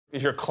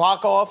Is your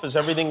clock off? Is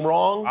everything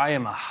wrong? I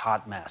am a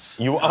hot mess.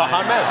 You are a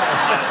hot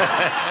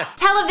mess.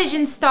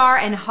 Television star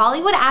and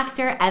Hollywood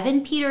actor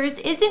Evan Peters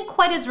isn't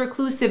quite as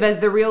reclusive as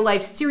the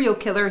real-life serial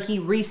killer he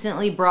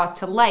recently brought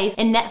to life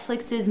in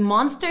Netflix's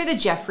Monster: The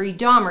Jeffrey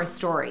Dahmer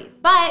Story.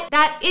 But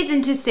that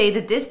isn't to say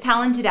that this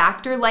talented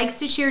actor likes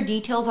to share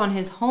details on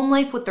his home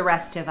life with the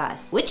rest of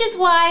us, which is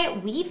why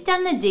we've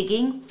done the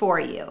digging for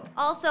you.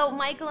 Also,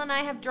 Michael and I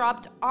have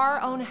dropped our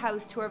own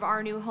house tour of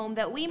our new home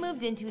that we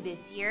moved into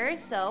this year,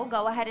 so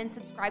go ahead and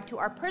subscribe to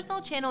our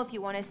personal channel if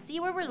you want to see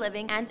where we're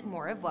living and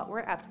more of what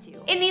we're up to.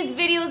 In these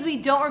videos, we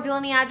don't reveal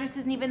any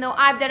addresses, and even though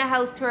I've done a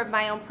house tour of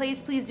my own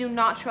place, please do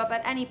not show up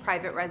at any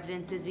private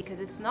residences because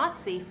it's not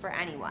safe for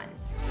anyone.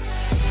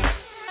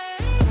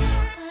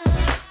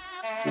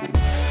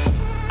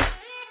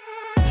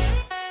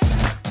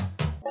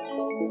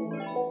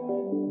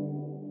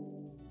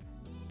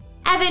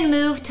 Evan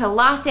moved to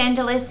Los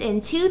Angeles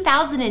in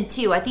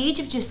 2002 at the age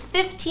of just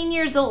 15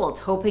 years old,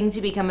 hoping to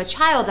become a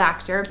child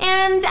actor,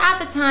 and at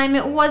the time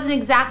it wasn't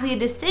exactly a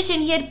decision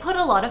he had put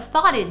a lot of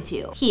thought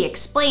into. He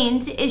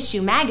explained to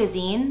Issue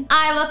magazine,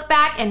 "I look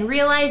back and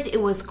realize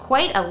it was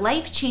quite a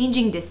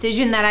life-changing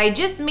decision that I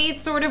just made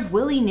sort of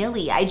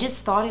willy-nilly. I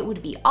just thought it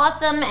would be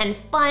awesome and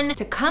fun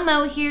to come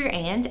out here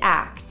and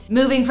act."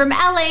 Moving from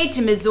LA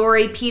to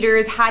Missouri,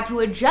 Peters had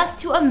to adjust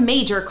to a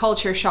major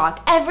culture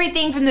shock.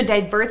 Everything from the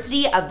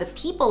diversity of the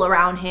people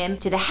around him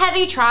to the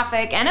heavy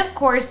traffic and of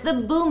course the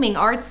booming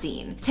art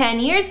scene. 10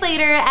 years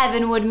later,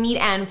 Evan would meet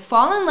and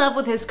fall in love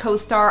with his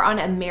co-star on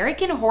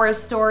American Horror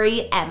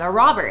Story, Emma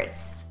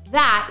Roberts.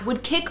 That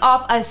would kick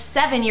off a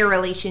 7-year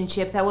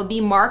relationship that would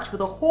be marked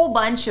with a whole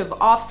bunch of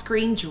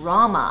off-screen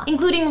drama,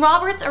 including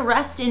Roberts'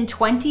 arrest in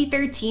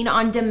 2013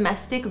 on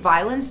domestic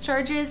violence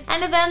charges,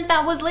 an event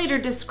that was later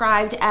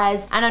described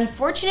as an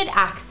unfortunate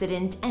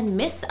accident and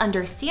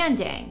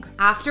misunderstanding.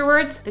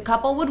 Afterwards, the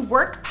couple would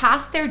work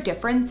past their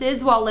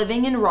differences while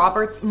living in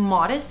Roberts'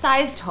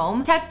 modest-sized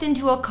home tucked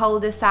into a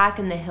cul-de-sac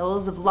in the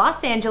hills of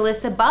Los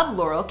Angeles above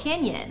Laurel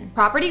Canyon.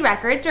 Property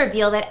records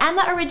reveal that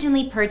Emma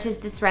originally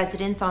purchased this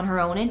residence on her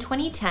own in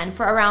 2010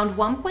 for around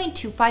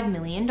 $1.25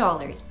 million.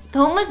 The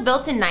home was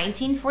built in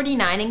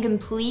 1949 and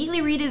completely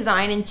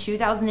redesigned in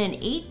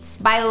 2008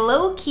 by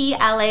low-key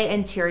LA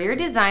interior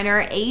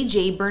designer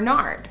A.J.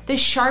 Bernard. The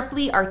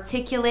sharply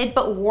articulate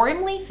but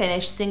warmly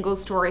finished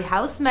single-story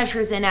house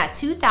measures in at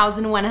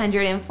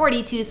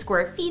 2,142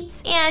 square feet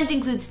and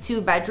includes 2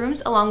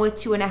 bedrooms along with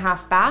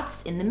 2.5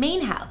 baths in the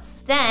main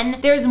house. Then,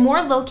 there's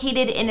more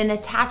located in an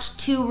attached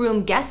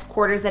 2-room guest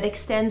quarters that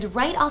extends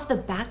right off the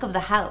back of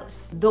the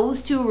house.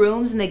 Those 2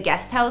 rooms in the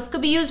guest house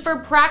could be used for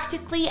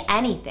practically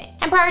anything.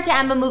 And prior to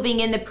Emma moving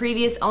in, the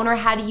previous owner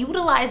had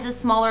utilized the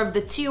smaller of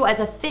the 2 as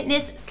a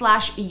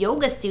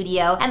fitness/yoga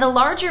studio and the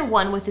larger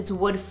one with its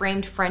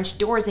wood-framed French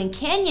doors and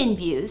canyon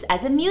views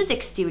as a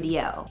music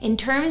studio. In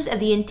terms of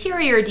the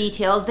interior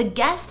details, the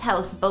guest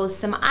house boasts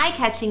some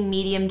eye-catching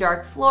medium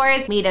dark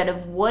floors made out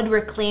of wood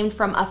reclaimed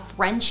from a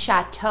French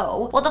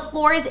chateau, while the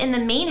floors in the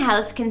main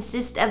house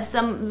consist of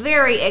some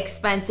very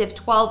expensive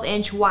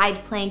 12-inch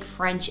wide plank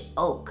French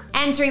oak.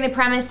 Entering the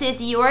premises,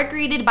 you are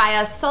greeted by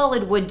a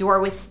solid wood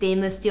door with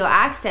stainless steel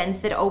accents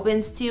that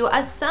opens to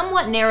a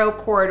somewhat narrow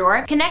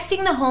corridor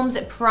connecting the home's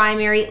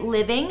primary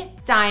living,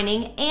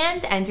 dining,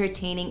 and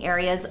entertaining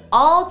areas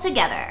all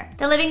together.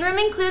 The living room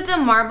includes a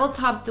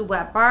marble-topped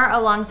wet bar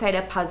alongside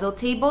a puzzle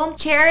table,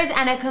 chairs,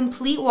 and a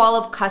complete wall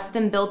of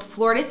custom-built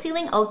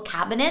floor-to-ceiling oak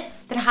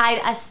cabinets that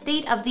hide a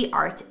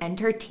state-of-the-art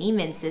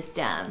entertainment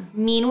system.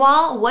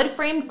 Meanwhile,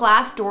 wood-framed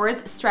glass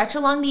doors stretch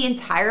along the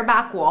entire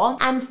back wall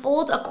and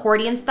fold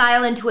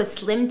accordion-style into a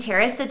slim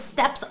terrace that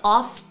steps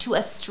off to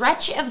a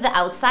stretch of the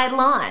outside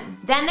lawn.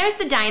 Then there's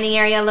the dining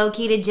area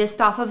located just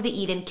off of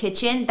the eat-in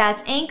kitchen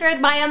that's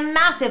anchored by a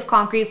massive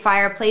concrete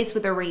fireplace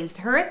with a raised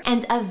hearth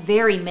and a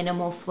very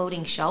minimal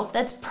floating shelf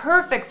that's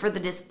perfect for the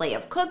display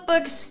of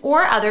cookbooks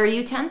or other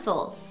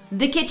utensils.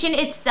 The kitchen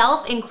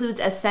itself includes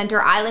a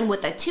center island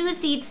with a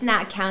 2-seat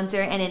snack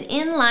counter and an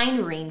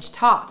inline range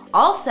top.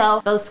 Also,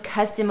 those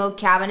custom oak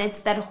cabinets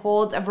that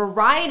hold a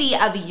variety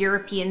of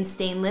European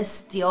stainless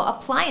steel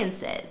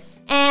appliances.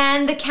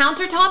 And the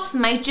countertops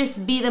might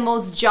just be the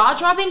most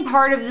jaw-dropping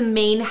part of the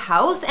main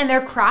house, and they're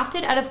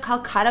crafted out of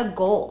Calcutta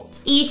gold.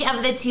 Each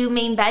of the 2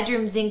 main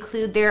bedrooms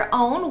include their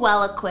own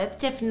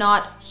well-equipped, if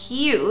not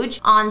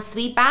huge,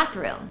 ensuite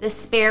bathroom. The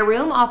spare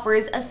room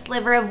offers a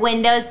sliver of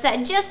windows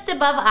set just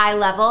above eye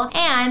level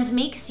and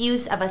makes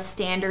use of a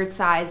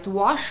standard-sized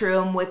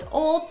washroom with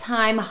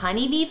old-time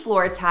honeybee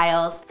floor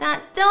tiles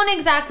that don't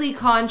exactly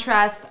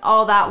contrast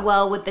all that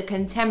well with the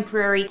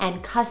contemporary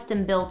and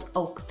custom-built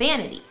oak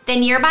vanity. The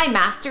nearby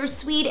master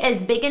suite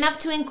is big enough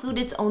to include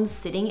its own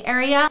sitting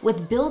area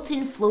with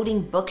built-in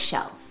floating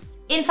bookshelves.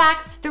 In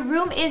fact, the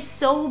room is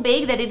so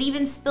big that it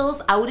even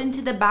spills out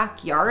into the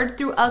backyard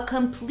through a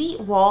complete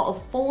wall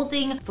of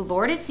folding,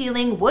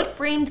 floor-to-ceiling,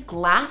 wood-framed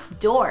glass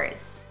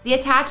doors. The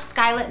attached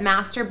skylit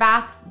master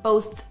bath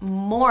boasts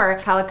more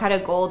Calcutta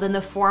gold in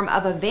the form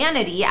of a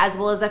vanity, as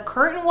well as a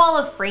curtain wall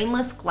of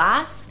frameless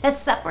glass that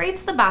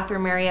separates the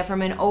bathroom area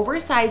from an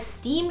oversized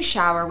steam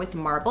shower with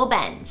marble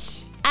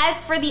bench.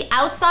 As for the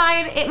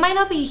outside, it might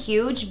not be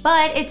huge,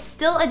 but it's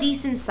still a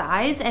decent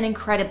size and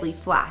incredibly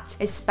flat,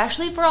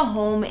 especially for a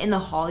home in the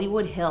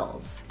Hollywood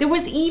Hills. There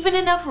was even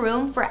enough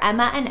room for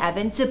Emma and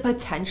Evan to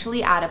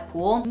potentially add a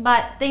pool,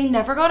 but they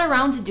never got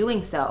around to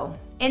doing so.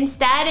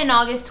 Instead, in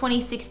August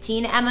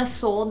 2016, Emma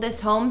sold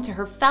this home to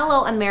her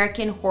fellow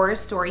American Horror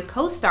Story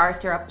co-star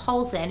Sarah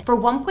Paulson for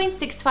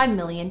 $1.65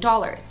 million.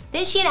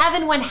 Then she and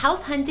Evan went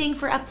house hunting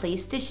for a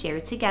place to share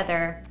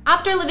together.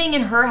 After living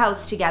in her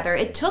house together,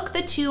 it took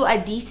the two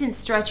a decent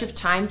stretch of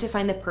time to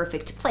find the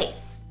perfect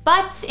place.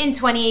 But in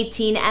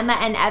 2018, Emma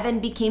and Evan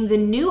became the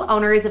new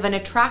owners of an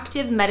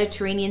attractive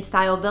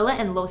Mediterranean-style villa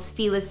in Los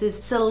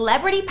Feliz'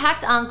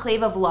 celebrity-packed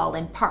enclave of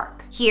Lawland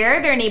Park.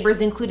 Here, their neighbors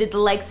included the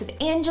likes of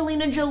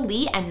Angelina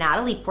Jolie and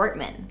Natalie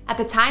Portman. At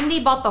the time they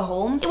bought the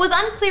home, it was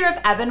unclear if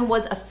Evan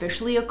was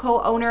officially a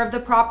co-owner of the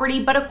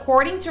property, but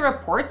according to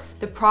reports,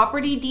 the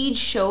property deed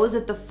shows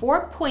that the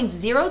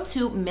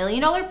 $4.02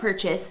 million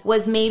purchase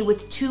was made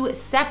with two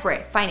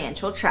separate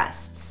financial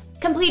trusts.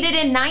 Completed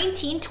in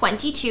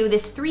 1922,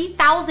 this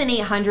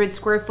 3,800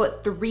 square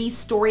foot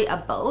three-story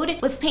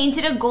abode was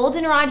painted a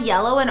goldenrod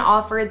yellow and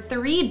offered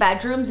 3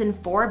 bedrooms and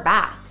 4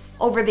 baths.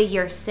 Over the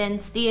years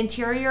since, the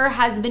interior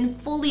has been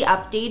fully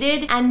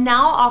updated and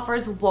now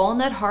offers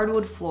walnut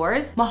hardwood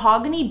floors,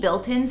 mahogany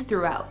built-ins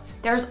throughout.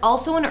 There's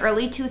also an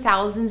early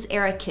 2000s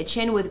era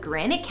kitchen with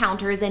granite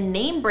counters and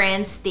name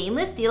brand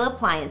stainless steel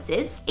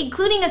appliances,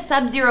 including a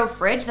Sub-Zero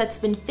fridge that's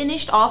been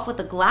finished off with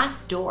a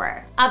glass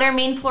door. Other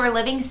main floor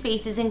living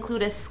spaces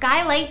include a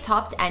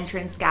skylight-topped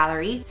entrance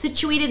gallery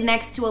situated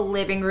next to a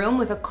living room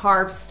with a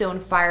carved stone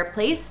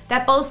fireplace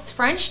that boasts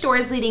French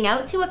doors leading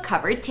out to a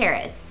covered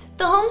terrace.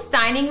 The home's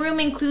dining room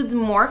includes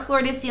more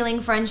floor-to-ceiling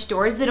French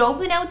doors that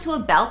open out to a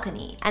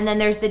balcony. And then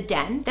there's the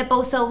den that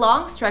boasts a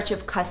long stretch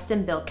of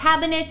custom-built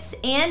cabinets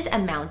and a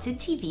mounted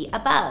TV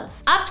above.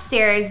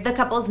 Upstairs, the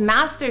couple's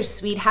master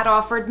suite had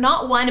offered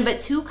not one but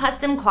 2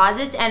 custom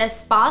closets and a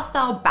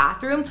spa-style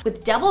bathroom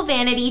with double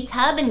vanity,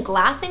 tub, and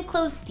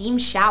glass-enclosed steam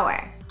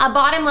shower. A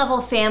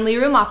bottom-level family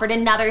room offered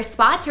another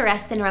spot to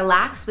rest and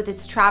relax with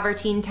its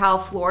travertine tile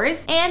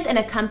floors and an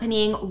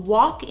accompanying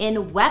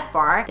walk-in wet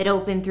bar that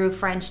opened through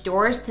French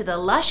doors to the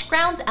lush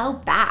grounds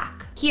out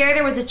back. Here,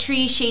 there was a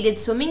tree-shaded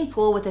swimming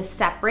pool with a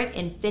separate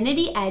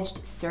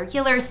infinity-edged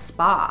circular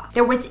spa.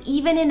 There was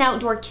even an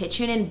outdoor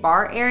kitchen and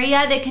bar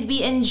area that could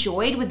be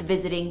enjoyed with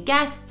visiting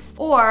guests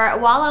or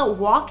while out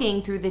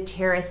walking through the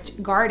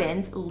terraced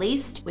gardens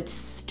laced with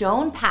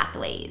stone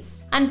pathways.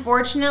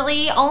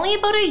 Unfortunately, only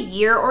about a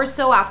year or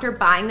so after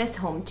buying this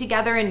home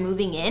together and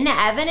moving in,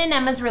 Evan and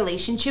Emma's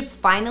relationship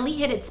finally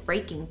hit its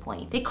breaking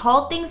point. They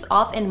called things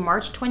off in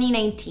March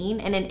 2019,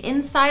 and an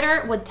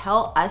insider would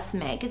tell Us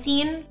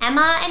magazine,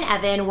 Emma and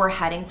Evan were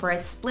heading for a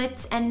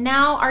split and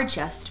now are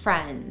just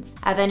friends.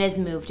 Evan has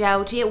moved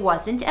out. It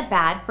wasn't a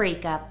bad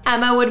breakup.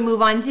 Emma would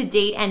move on to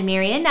date and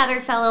marry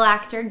another fellow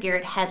actor,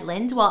 Garrett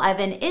Hedlund, while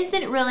Evan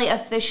isn't really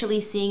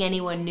officially seeing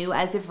anyone new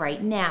as of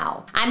right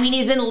now. I mean,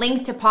 he's been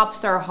linked to pop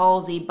star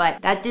Halsey,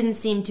 but that didn't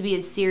seem to be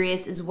as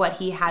serious as what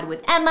he had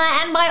with Emma,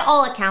 and by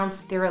all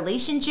accounts, their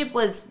relationship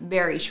was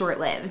very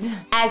short-lived.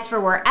 As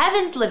for where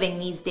Evan's living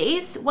these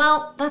days,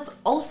 well, that's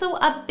also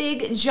a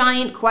big,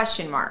 giant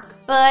question mark.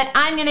 But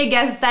I'm gonna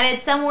guess that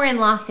it's somewhere in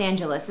Los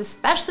Angeles,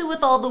 especially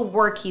with all the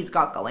work he's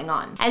got going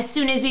on. As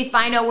soon as we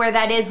find out where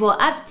that is, we'll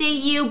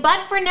update you, but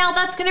for now,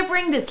 that's gonna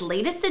bring this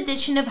latest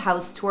edition of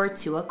House Tour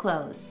to a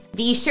close.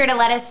 Be sure to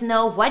let us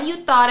know what you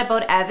thought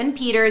about Evan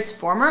Peters'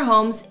 former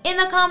homes in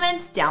the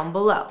comments down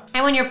below.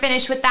 And when you're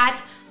finished with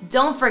that,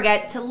 don't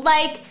forget to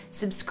like,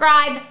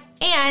 subscribe,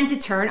 and to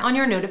turn on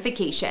your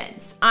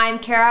notifications. I'm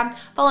Kara.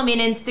 Follow me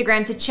on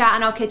Instagram to chat,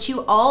 and I'll catch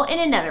you all in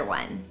another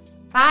one.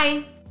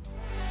 Bye!